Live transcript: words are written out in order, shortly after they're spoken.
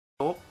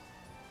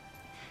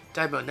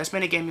Dive mode. In this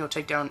minigame, you'll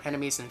take down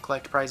enemies and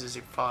collect prizes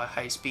at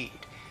high speed.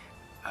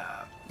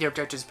 Your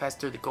objectives pass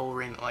through the goal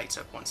ring that lights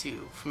up once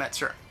you've met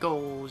certain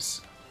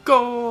goals.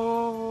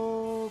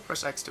 Go!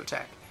 Press X to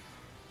attack.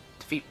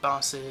 Defeat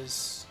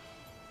bosses.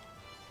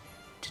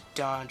 To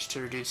dodge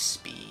to reduce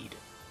speed.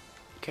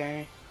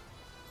 Okay.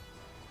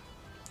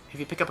 If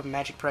you pick up a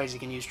magic prize, you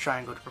can use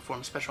triangle to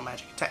perform a special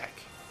magic attack.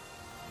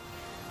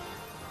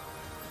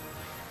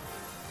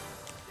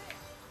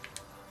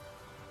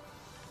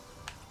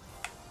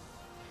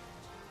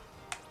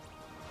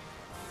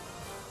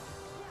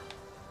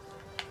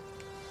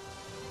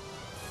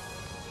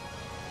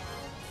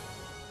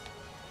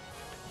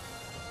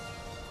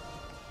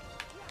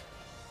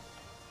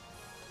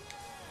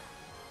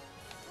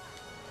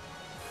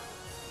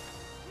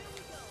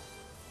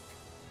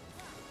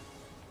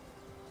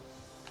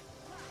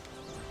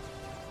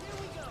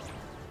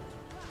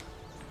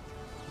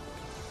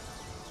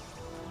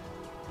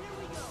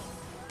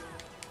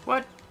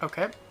 What?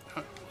 Okay.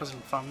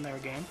 Wasn't fun there,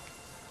 game.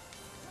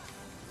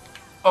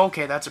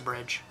 Okay, that's a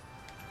bridge.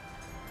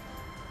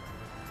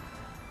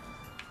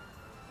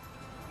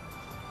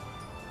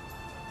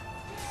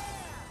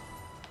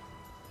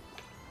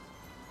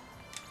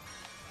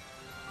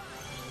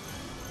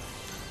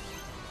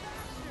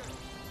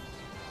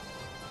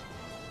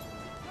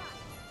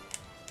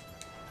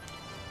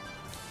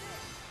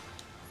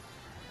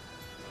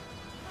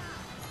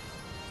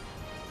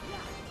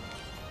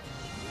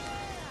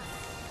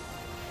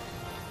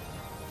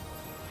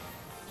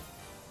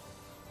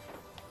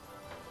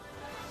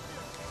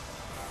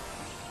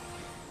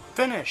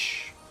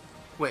 Finish!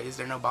 Wait, is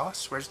there no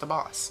boss? Where's the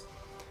boss?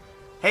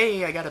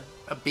 Hey, I got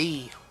a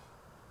B.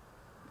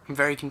 I'm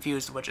very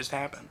confused what just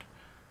happened.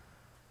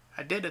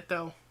 I did it,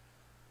 though.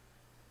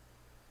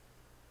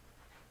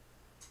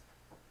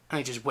 And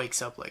he just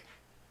wakes up like...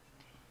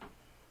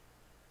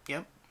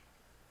 Yep.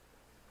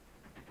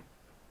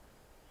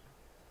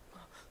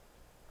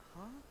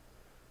 Huh?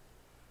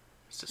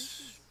 Is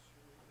this...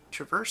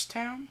 Traverse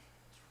Town?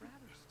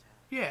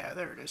 Yeah,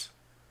 there it is.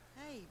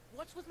 Hey,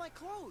 what's with my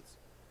clothes?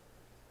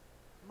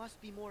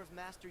 Must be more of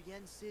Master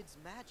Yen Sid's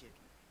magic.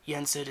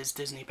 Yen Sid is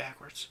Disney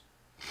backwards.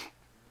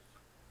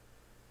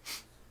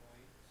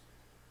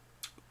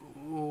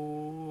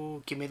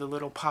 Ooh, give me the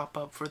little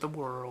pop-up for the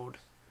world.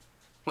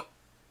 What?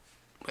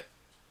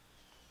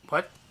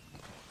 What?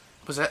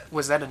 Was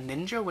that a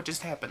ninja? What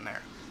just happened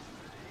there?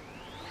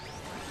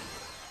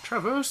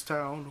 Traverse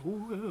Town.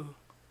 Ooh.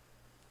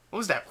 What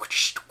was that?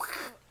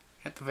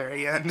 At the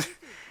very end.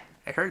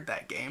 I heard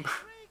that game.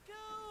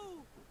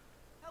 Riku!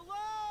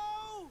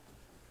 Hello!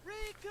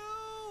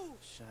 Riku!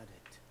 Shut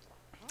it.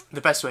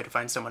 The best way to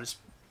find someone is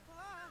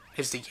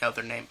to yell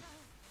their name.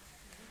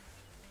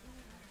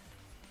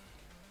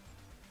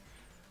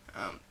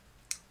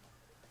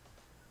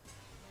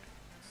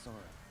 Sora,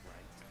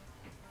 right?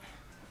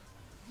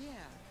 Yeah,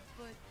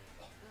 but...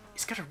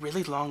 He's got a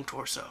really long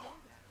torso.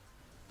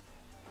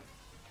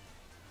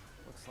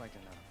 Looks like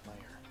another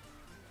player.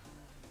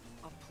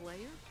 A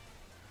player?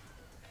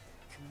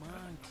 Come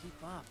on,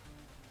 keep up.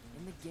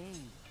 In the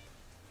game.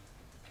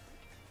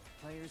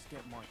 Players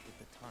get marked with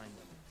the time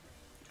limit.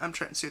 I'm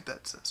trying to see what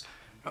that says.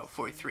 Oh,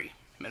 43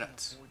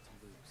 minutes.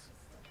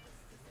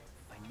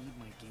 I need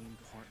my game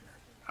partner.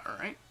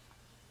 Alright.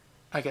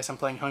 I guess I'm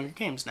playing Hunger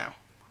Games now.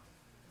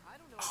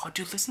 Oh,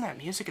 dude, listen to that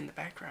music in the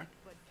background.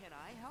 But can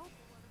I help?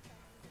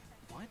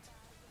 What?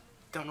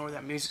 Don't know where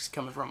that music's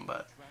coming from,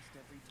 but... Trust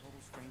every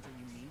total stranger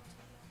you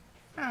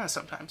meet?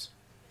 Sometimes.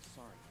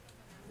 Sorry,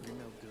 you're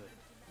no good.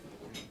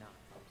 You're not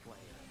a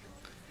player.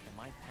 And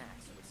my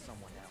pack's with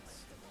someone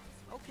else.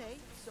 Okay,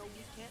 so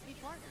we can't be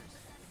partners.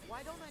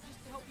 Why don't I just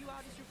help you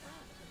out as your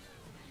friend?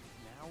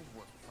 Now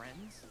we're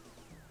friends?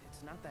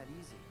 It's not that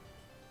easy.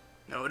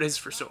 No, it is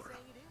for Sora.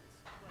 It is,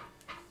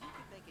 but you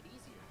could make it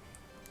easier.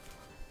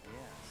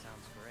 Yeah,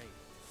 sounds great.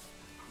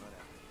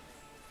 Whatever.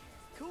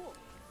 Cool.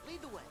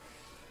 Lead the way.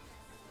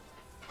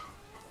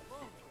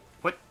 Whoa.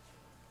 What?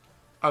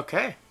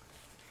 Okay.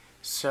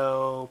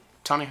 So,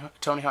 Tony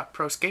Hawk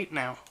Pro Skate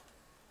now.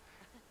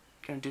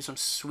 Gonna do some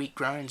sweet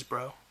grinds,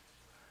 bro.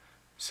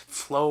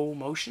 Flow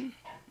motion?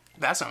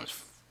 That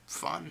sounds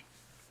fun.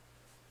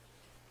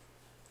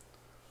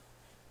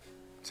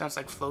 Sounds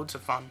like floats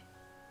of fun.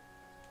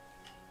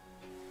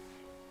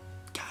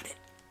 Got it.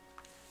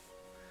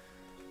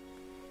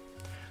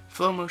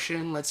 Flow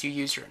motion lets you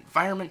use your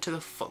environment to the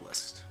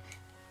fullest.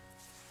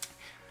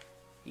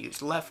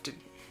 Use left and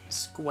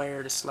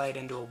square to slide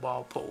into a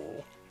wall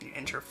pole and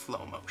enter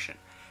flow motion.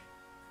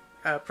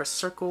 Press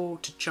circle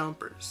to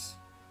jump or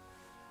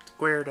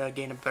square to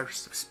gain a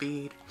burst of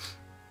speed.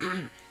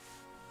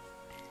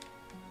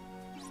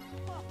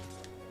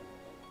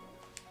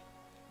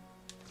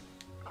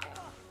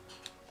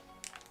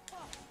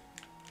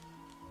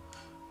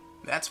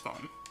 That's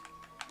fun.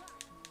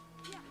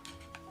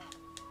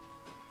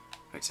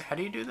 Wait, so how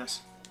do you do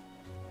this?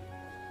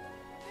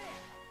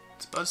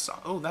 It's buzzsaw.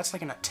 Oh, that's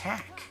like an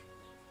attack.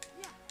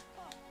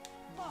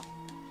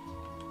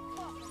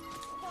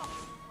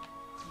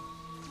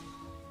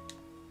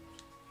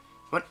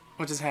 What?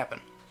 What just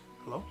happened?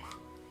 Hello?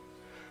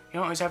 You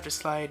don't always have to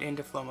slide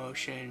into flow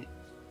motion.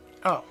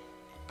 Oh,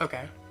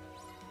 okay.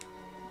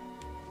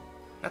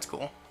 That's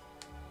cool.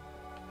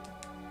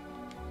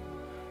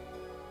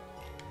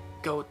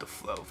 Go with the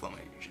flow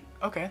motion.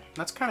 Okay,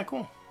 that's kind of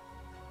cool.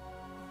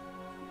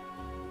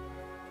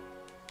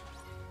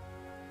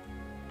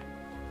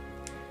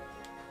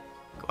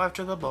 Go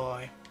after the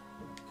boy.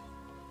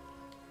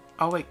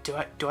 Oh wait,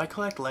 do I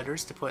collect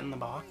letters to put in the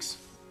box?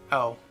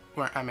 Oh,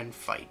 I'm in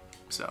fight,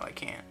 so I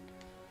can't.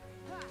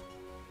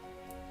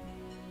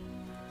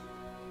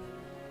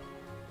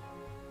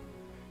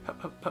 Hup,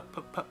 hup, hup,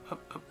 hup, hup,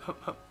 hup, hup,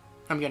 hup, hup.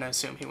 I'm gonna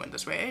assume he went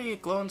this way. Hey,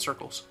 glow in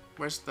circles.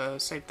 Where's the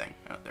save thing?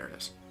 Oh, there it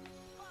is.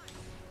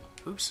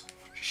 Oops.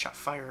 Shot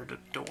fire at a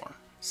door.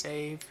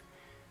 Save.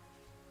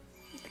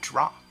 It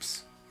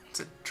drops. It's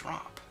a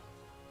drop.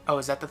 Oh,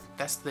 is that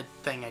that's the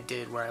thing I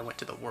did where I went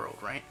to the world,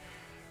 right?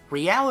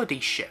 Reality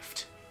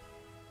shift.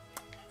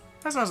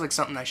 That sounds like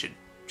something I should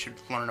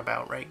learn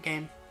about, right,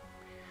 game?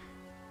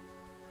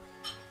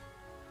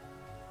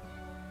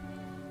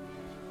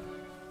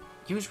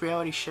 Use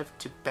reality shift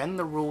to bend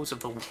the rules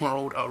of the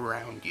world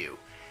around you.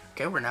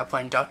 Okay, we're now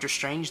playing Doctor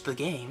Strange the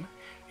game.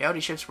 Reality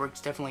shifts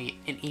works definitely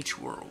in each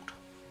world.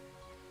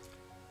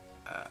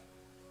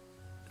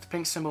 The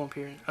pink symbol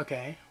appears.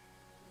 Okay.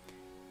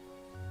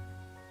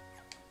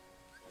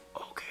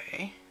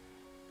 Okay.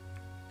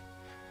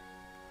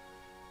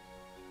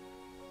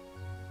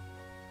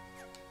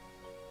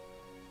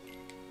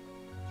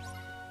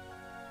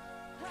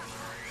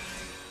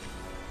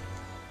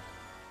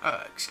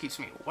 Excuse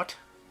me, what?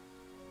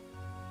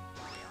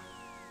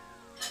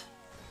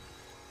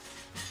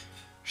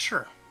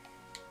 Sure.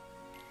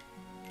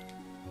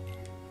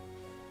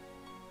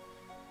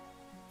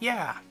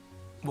 Yeah.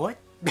 What?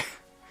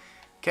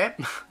 Okay.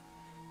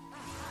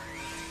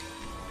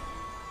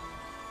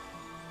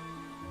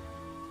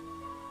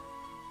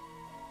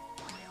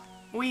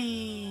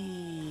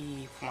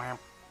 Whee!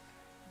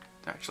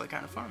 It's actually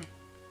kind of fun.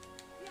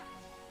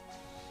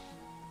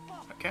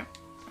 Okay.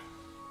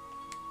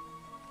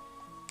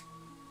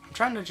 I'm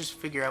trying to just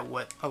figure out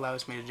what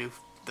allows me to do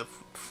the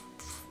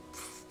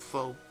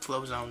flow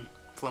zone.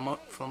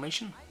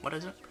 Flowmation? What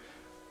is it?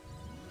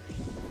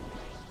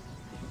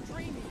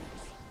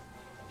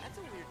 That's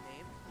a weird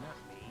name. Not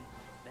me.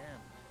 Them.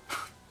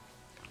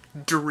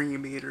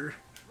 Dream Eater.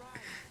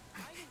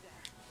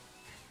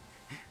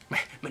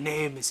 My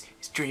name is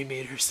Dream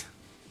Eaters.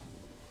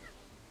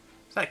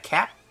 Is that a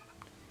cat?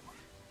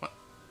 What?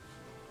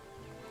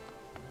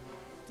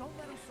 Don't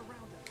let them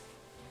surround us.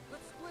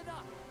 Let's split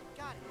up.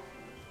 Got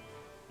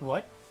it.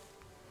 What?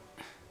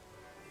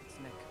 It's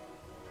Nick.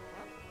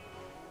 Huh?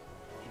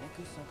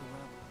 Neku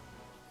Sakura.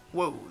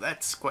 Whoa,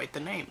 that's quite the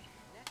name. Neku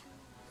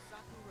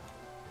Sakura.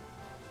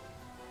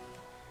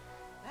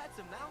 That's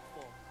a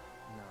mouthful.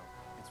 No,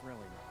 it's really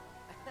not.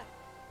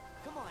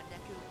 Come on,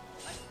 Neku.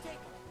 Let's take it.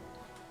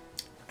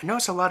 I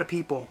notice a lot of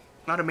people,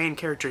 a lot of main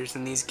characters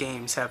in these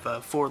games have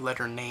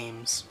 4-letter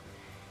names.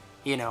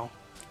 You know,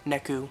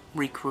 Neku,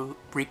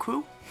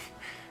 Riku,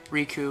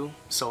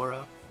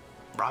 Sora,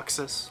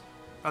 Roxas.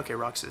 Okay,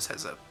 Roxas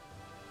has a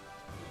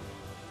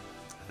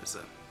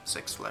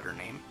 6-letter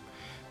name,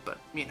 but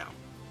you know,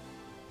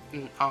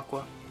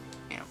 Aqua.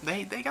 You know,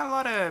 they got a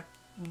lot of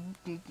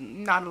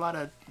not a lot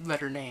of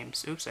letter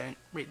names. Oops, I didn't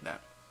read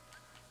that.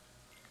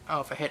 Oh,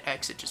 if I hit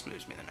X, it just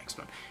moves me to the next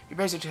one. Your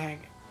basic tag.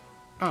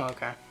 Oh,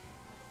 okay.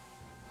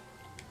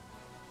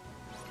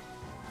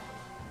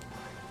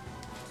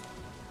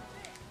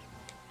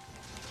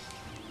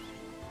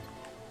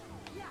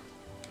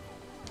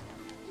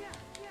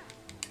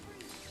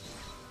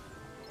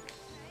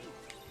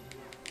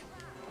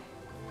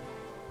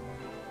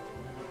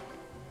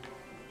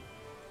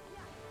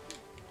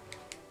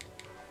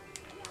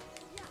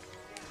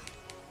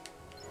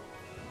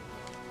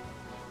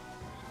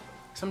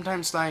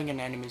 Sometimes sliding in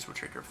enemies will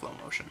trigger flow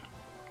motion.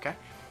 Okay?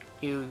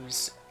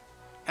 Use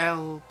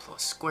L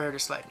plus square to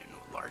slide into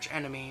a large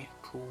enemy.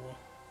 Cool.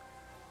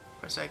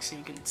 Press X so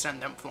you can send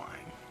them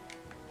flying.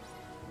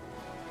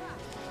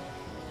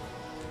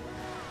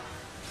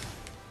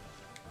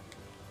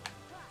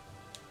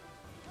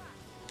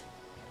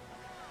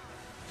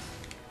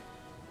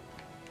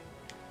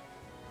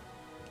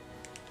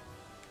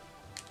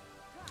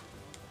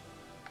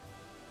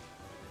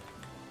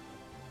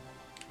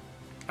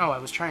 Oh, I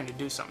was trying to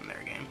do something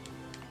there, game.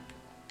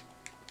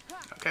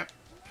 Okay,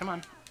 come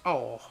on.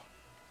 Oh.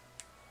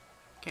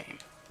 Game.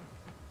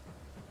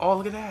 Oh,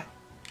 look at that.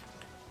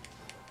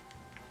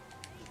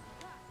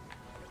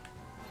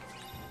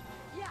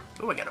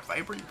 Oh, I got a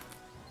vibrant.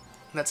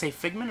 That's a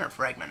figment or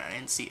fragment? I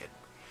didn't see it.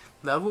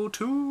 Level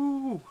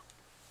 2.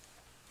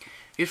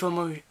 Use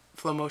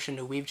flow motion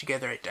to weave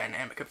together a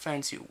dynamic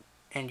offense,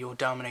 and you'll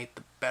dominate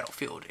the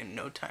battlefield in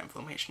no time.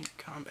 Flow motion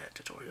combat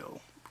tutorial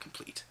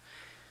complete.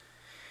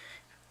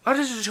 A lot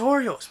of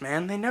tutorials,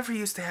 man. They never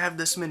used to have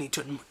this many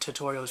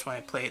tutorials when I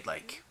played,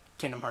 like,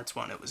 Kingdom Hearts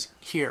 1. It was,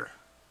 here,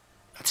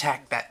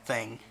 attack that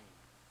thing,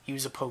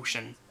 use a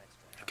potion,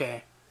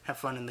 okay, have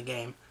fun in the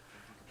game.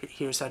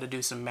 Here's how to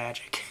do some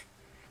magic.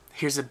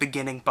 Here's a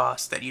beginning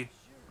boss that you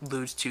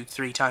lose to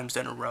 3 times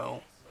in a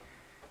row.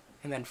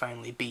 And then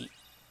finally B,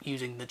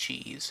 using the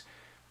cheese.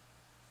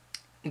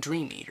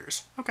 Dream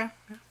Eaters. Okay,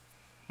 yeah.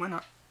 Why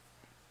not?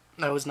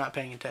 I was not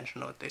paying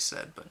attention to what they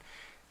said, but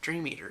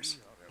Dream Eaters.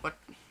 What?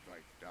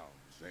 Strike down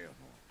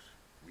Xehanort.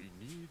 We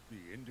need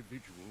the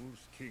individuals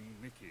King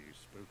Mickey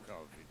spoke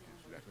of in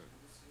his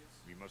letters.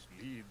 We must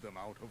lead them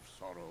out of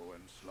sorrow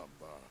and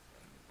slumber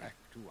and back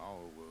to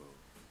our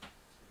world.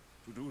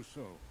 To do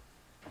so,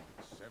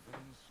 7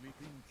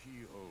 sleeping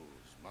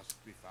keyholes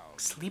must be found.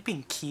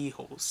 Sleeping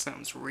keyholes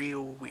sounds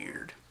real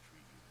weird.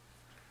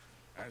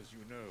 As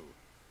you know,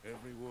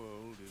 every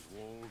world is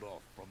walled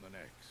off from the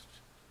next,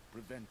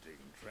 preventing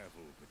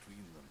travel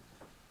between them.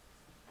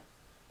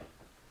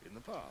 In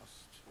the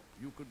past,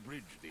 you could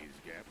bridge these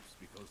gaps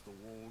because the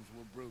walls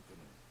were broken,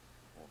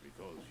 or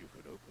because you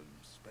could open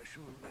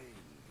special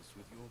lanes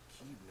with your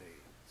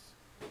keyblades.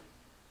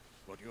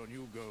 But your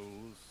new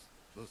goals,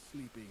 the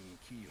sleeping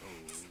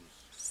keyholes...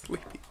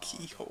 Sleeping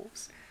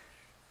keyholes.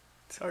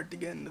 It's hard to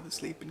get into the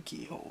sleeping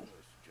keyhole.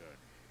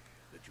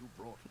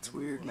 It's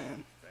weird,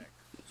 man.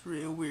 It's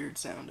real weird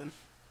sounding.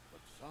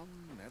 But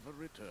some never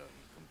return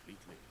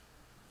completely.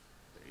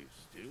 They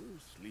still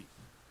sleep,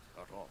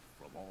 cut off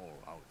from all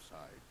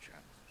outside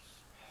channels.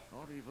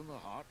 Not even the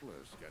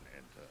Heartless can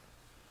enter.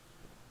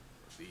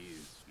 But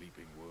these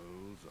sleeping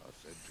worlds are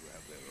said to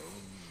have their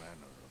own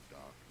manner of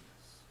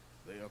darkness.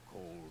 They are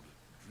called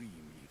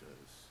Dream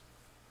Eaters.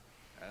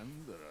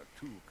 And there are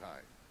 2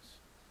 kinds.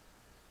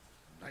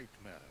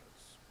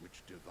 Nightmares,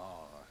 which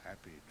devour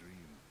happy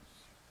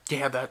dreams.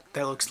 Yeah, that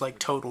looks like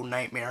total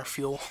nightmare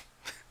fuel.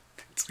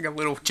 It's like a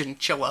little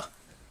chinchilla.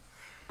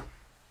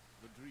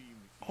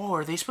 Oh,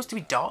 are they supposed to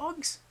be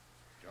dogs?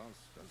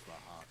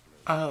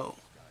 Oh,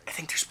 I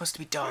think they're supposed to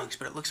be dogs,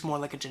 but it looks more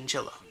like a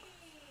chinchilla.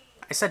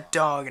 I said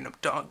dog and a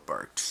dog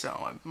barked, so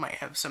I might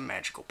have some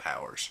magical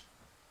powers.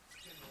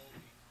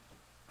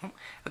 Oh,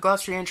 a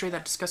glossary entry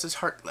that discusses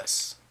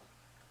Heartless.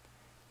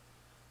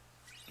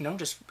 No,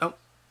 just, oh,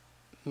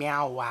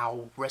 meow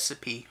wow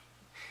recipe.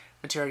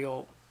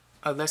 Material,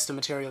 a list of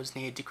materials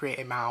needed to create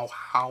a meow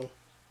wow.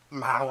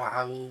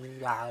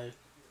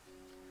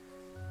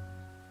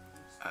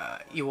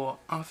 You will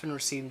often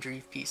receive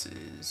dream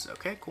pieces.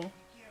 Okay, cool.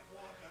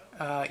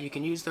 You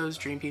can use those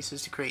dream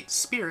pieces to create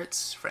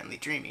spirits, friendly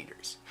dream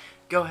eaters.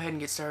 Go ahead and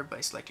get started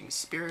by selecting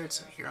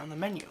spirits here on the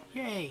menu.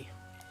 Yay!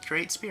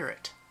 Create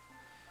spirit.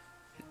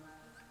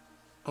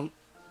 Oh.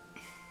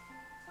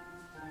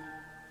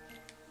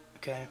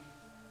 Okay.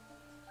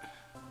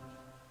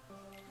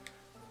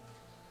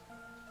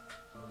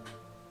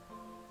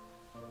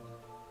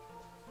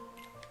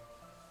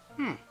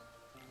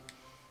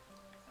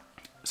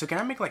 So can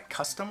I make like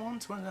custom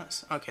ones? What is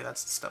this? Okay,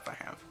 that's the stuff I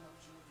have.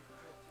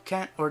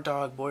 Cat or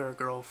dog, boy or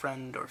girl,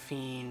 friend or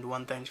fiend,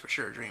 one thing's for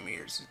sure, dream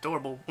eaters.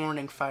 Adorable,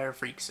 warning, fire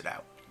freaks it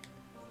out.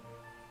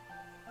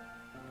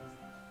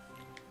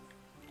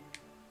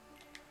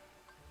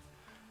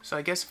 So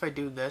I guess if I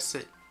do this,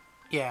 it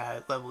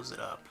levels it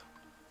up.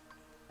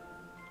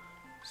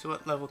 So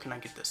what level can I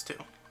get this to?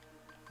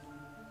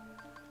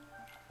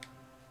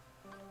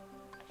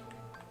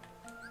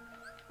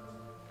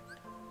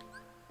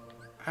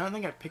 I don't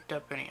think I picked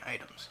up any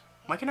items.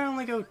 Why can I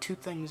only go 2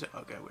 things?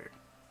 Okay, weird.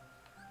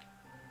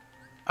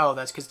 Oh,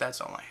 that's because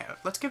that's all I have.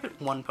 Let's give it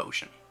 1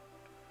 potion.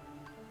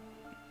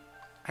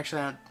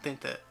 Actually, I don't think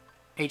that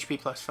HP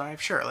plus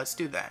 5. Sure, let's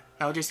do that.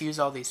 I'll just use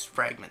all these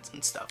fragments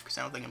and stuff because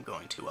I don't think I'm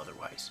going to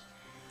otherwise.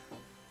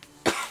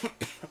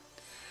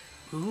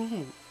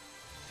 Ooh.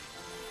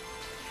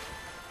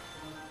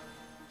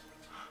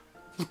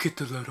 Look at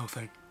the little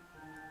thing.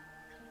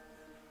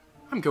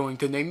 I'm going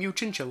to name you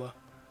Chinchilla.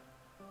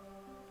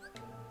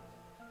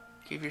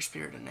 Give your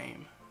spirit a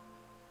name.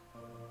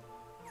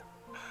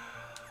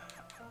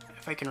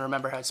 If I can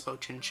remember how to spell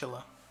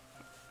chinchilla.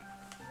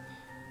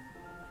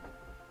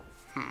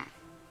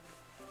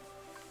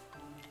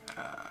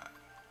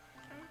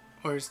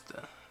 Where's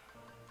the...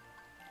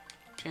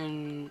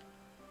 I'm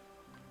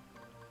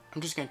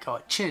just gonna call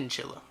it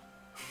chinchilla.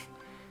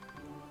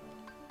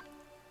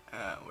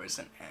 Where's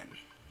an N?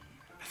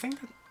 I think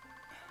that...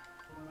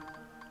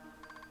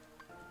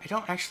 I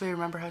don't actually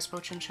remember how to spell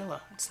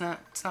chinchilla. It's not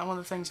one of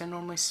the things I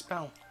normally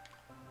spell.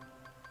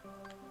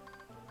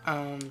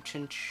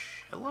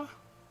 Chinchilla?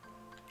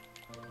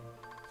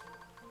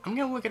 I'm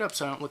gonna look it up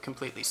so I don't look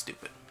completely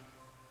stupid.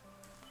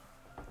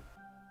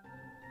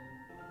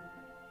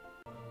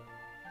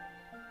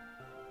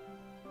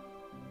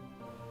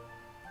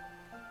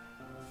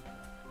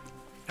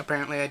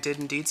 Apparently I did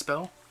indeed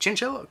spell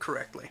chinchilla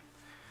correctly.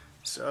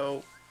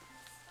 So,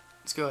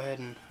 let's go ahead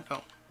and...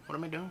 Oh, what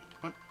am I doing?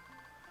 What?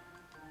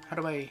 How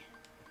do I...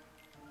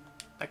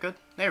 That good?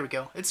 There we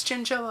go. It's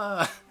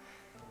chinchilla!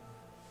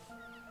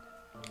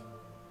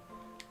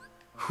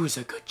 Who's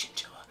a good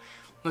chinchilla?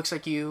 Looks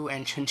like you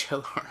and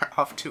chinchilla are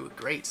off to a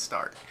great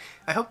start.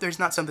 I hope there's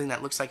not something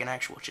that looks like an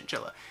actual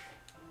chinchilla.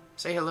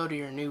 Say hello to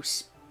your new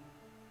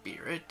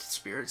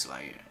spirits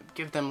like...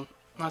 Give them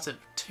lots of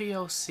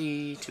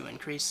TLC to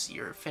increase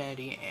your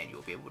affinity and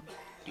you'll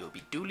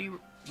be duly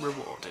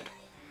rewarded.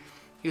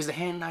 Use the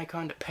hand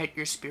icon to pet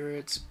your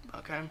spirits.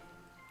 Okay.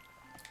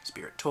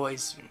 spirit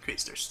toys to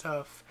increase their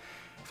stuff.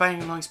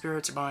 Fighting along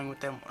spirits or bonding with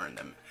them will earn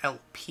them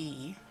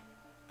LP.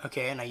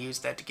 Okay, and I use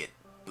that to get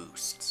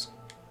boosts.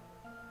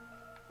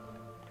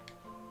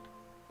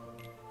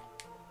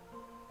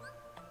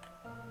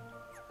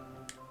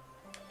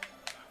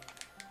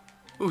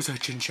 Who's a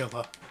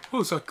chinchilla?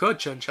 Who's a good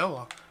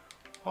chinchilla?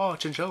 Oh,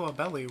 chinchilla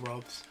belly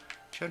rubs.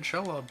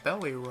 Chinchilla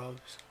belly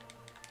rubs.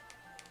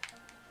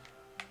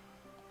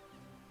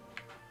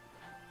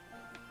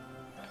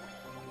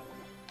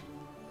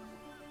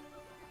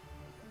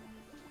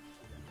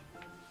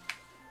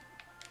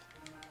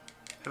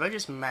 If I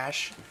just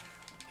mash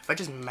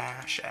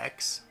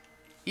X,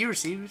 you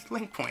receive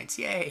link points,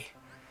 yay!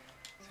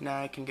 So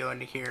now I can go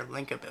into here,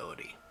 link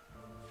ability.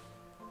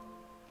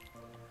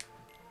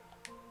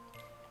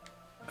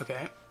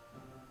 Okay.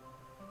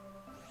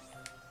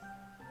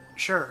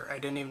 Sure, I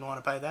didn't even want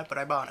to buy that, but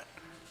I bought it.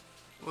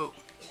 Whoa.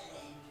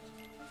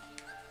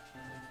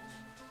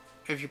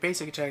 If your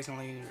basic attacks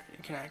only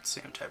connect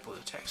same type of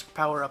attacks,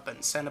 power up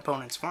and send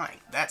opponents flying.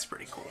 That's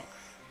pretty cool.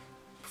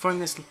 Performing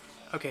this,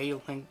 okay,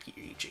 you'll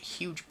reach a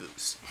huge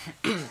boost.